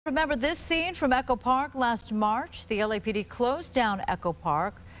remember this scene from Echo Park last March. The LAPD closed down Echo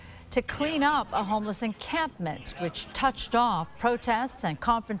Park to clean up a homeless encampment, which touched off protests and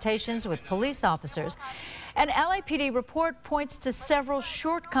confrontations with police officers. An LAPD report points to several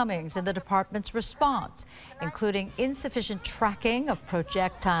shortcomings in the department's response, including insufficient tracking of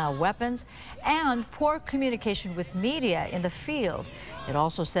projectile weapons and poor communication with media in the field. It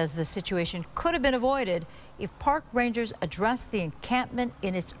also says the situation could have been avoided if park rangers addressed the encampment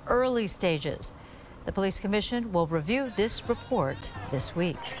in its early stages. The police commission will review this report this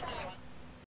week.